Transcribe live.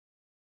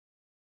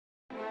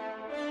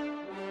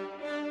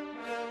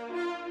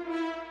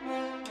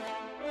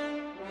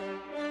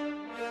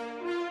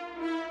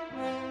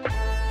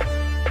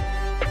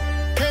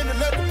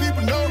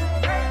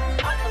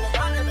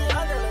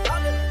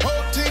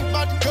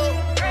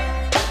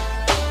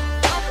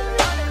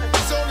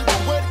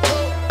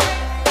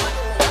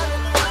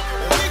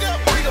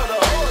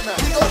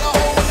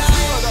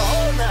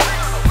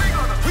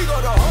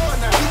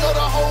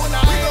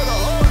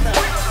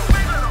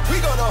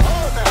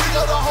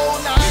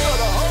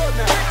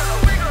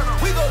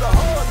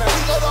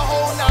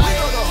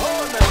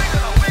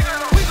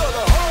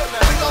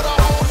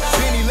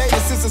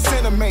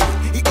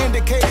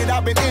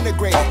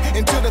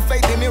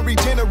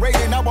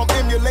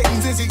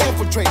is he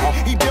infiltrated.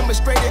 He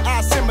demonstrated,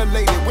 I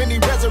assimilated. When he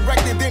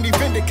resurrected, then he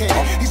vindicated.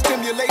 He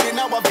stimulated,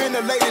 now I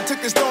ventilated.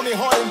 Took his stony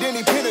heart and then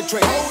he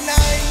penetrated. Whole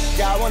night.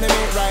 Y'all wanna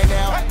meet right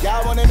now.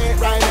 Y'all wanna meet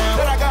right now.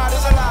 That our God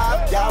is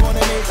alive. Y'all wanna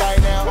meet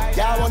right now.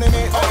 Y'all wanna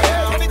meet right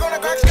now. And he gonna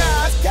crack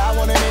skies. Y'all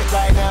wanna meet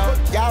right now.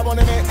 Y'all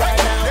wanna meet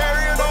right now.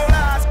 There is no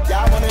lies.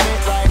 Y'all wanna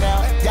meet right now.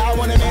 Y'all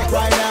wanna meet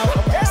right now.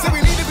 So we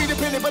need to be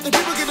dependent, but the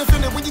people get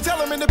offended when you tell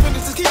them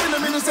independence is keeping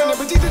them in the center.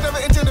 But Jesus never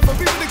intended for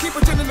people to keep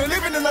pretending and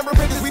living in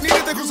unrepentance. We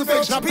needed the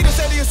crucifixion. Now Peter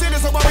said he ascended,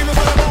 so why we live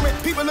for the moment?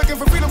 People looking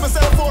for freedom but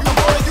settle for it.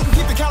 You can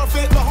keep the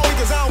counterfeit, my homie,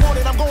 cause I don't want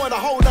it. I'm going the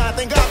whole nine.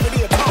 Thank God for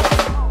the atonement.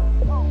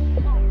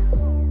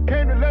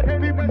 Came to let the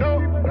people know.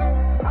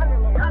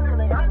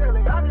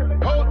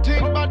 Whole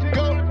team about to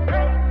go.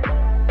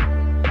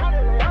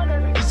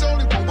 It's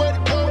only one way to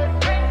go.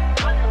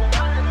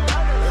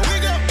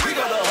 We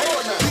go the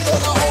whole night. We go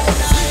the whole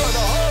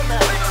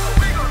night.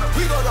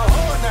 We go the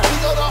whole night. We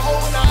go the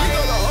whole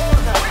night.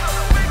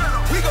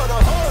 We go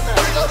the whole night.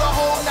 We go the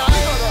whole night.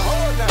 We go the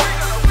whole night.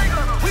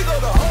 We go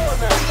the whole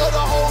night. We go the whole night. We go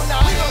the whole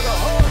night. We go the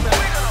whole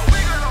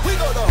night. We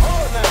go the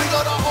whole night. We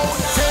go the whole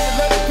night. Can you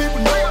let the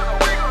people know?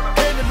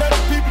 Can you let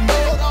the people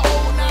know?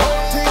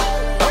 Whole team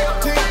about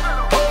to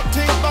go. Whole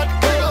team about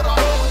to go.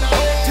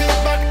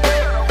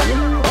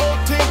 Whole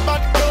team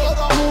about to go.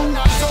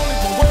 It's only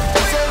one way.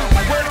 It's only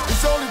one way.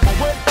 It's only one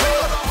way.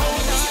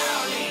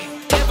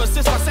 Ever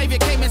since my savior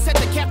came and set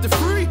the captive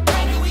free,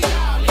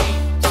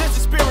 since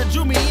the spirit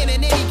drew me in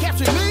and then he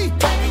captured me,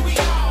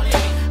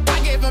 I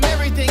gave him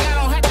everything, I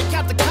don't have to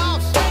count the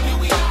cost.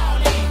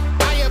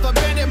 I have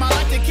abandoned my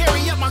life to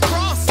carry up my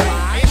cross.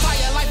 My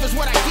entire life is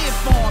what I give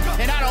for him,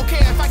 and I don't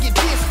care if I get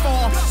this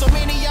for him. So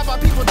many other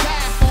people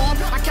died for him,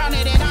 I count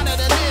it an honor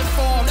to live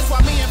for him. That's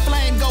why me and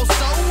Flame go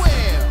so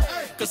well,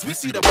 cause we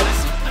see the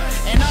blessing.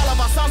 And all of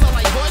our songs are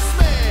like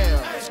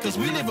voicemails, cause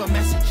we live a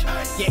message.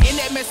 Yeah, and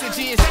that message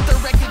is that the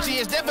wreckage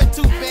is never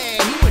too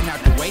bad. He went out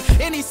the way,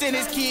 and he sent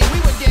his kid. We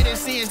were dead in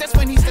sins, that's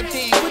when he stepped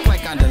in, quick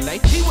like on delay.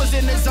 He was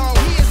in the zone,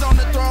 he is on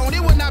the throne.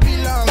 It would not be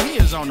long, he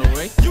is on the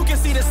way. You can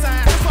see the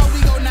sign, that's why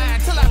we go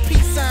 9 till our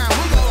peace sign.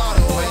 We go